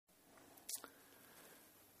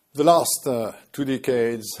The last 2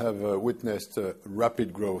 decades have witnessed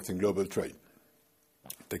rapid growth in global trade.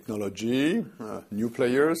 Technology, new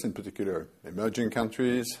players, in particular emerging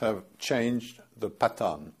countries, have changed the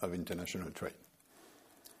pattern of international trade.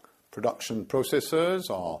 Production processes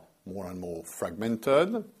are more and more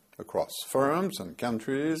fragmented across firms and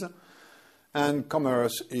countries, and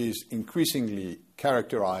commerce is increasingly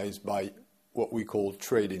characterized by what we call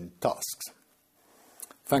trading tasks.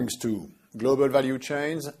 Thanks to global value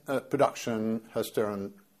chains, production has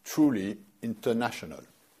turned truly international.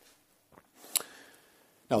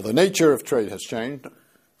 Now, the nature of trade has changed,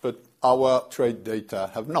 but our trade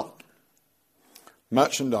data have not.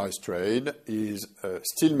 Merchandise trade is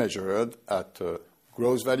still measured at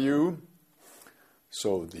gross value,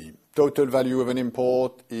 so the total value of an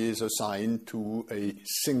import is assigned to a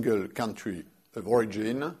single country of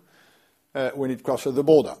origin when it crosses the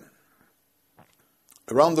border.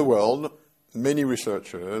 Around the world, many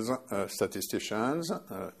researchers, statisticians,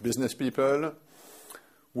 business people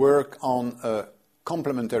work on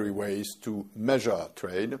complementary ways to measure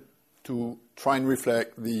trade to try and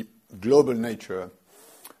reflect the global nature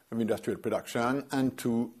of industrial production and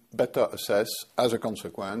to better assess, as a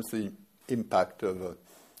consequence, the impact of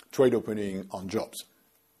trade opening on jobs.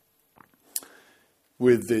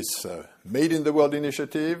 With this Made in the World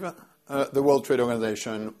initiative, the World Trade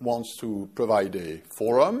Organization wants to provide a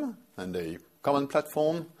forum and a common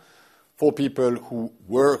platform for people who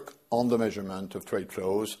work on the measurement of trade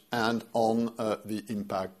flows and on the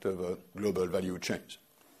impact of global value chains.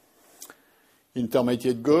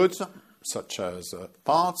 Intermediate goods, such as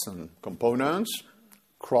parts and components,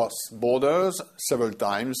 cross borders several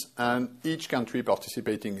times, and each country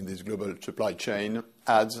participating in this global supply chain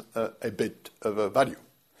adds a bit of value.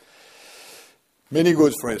 Many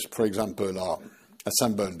goods, for example, are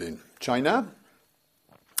assembled in China,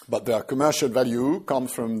 but their commercial value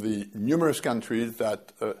comes from the numerous countries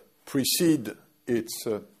that precede its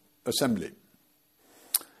assembly.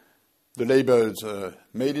 The labels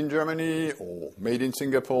made in Germany or made in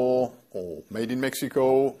Singapore or made in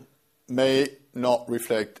Mexico may not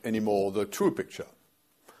reflect anymore the true picture.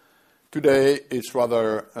 Today, it's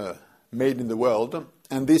rather made in the world,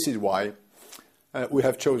 and this is why we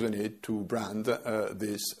have chosen it to brand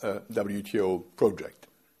this WTO project.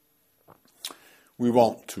 We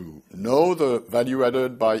want to know the value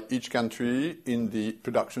added by each country in the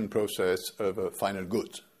production process of final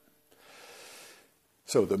goods.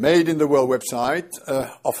 So the Made in the World website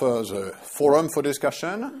offers a forum for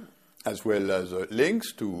discussion, as well as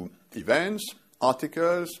links to events,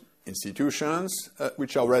 articles, institutions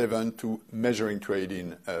which are relevant to measuring trade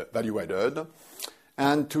in value added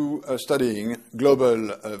and to studying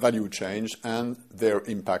global value chains and their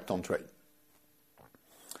impact on trade.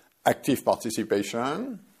 Active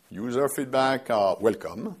participation, user feedback are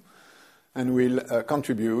welcome and will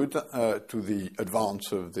contribute to the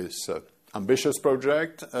advance of this ambitious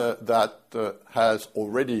project that has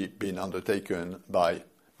already been undertaken by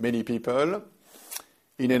many people.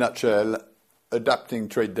 In a nutshell, adapting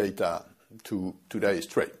trade data to today's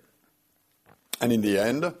trade. And in the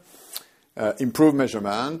end, improved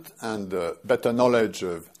measurement and better knowledge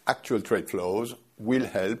of actual trade flows will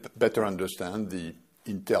help better understand the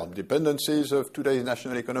interdependencies of today's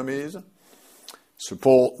national economies,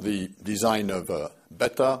 support the design of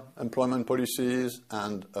better employment policies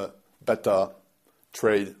and better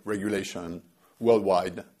trade regulation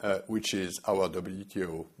worldwide, which is our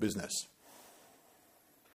WTO business.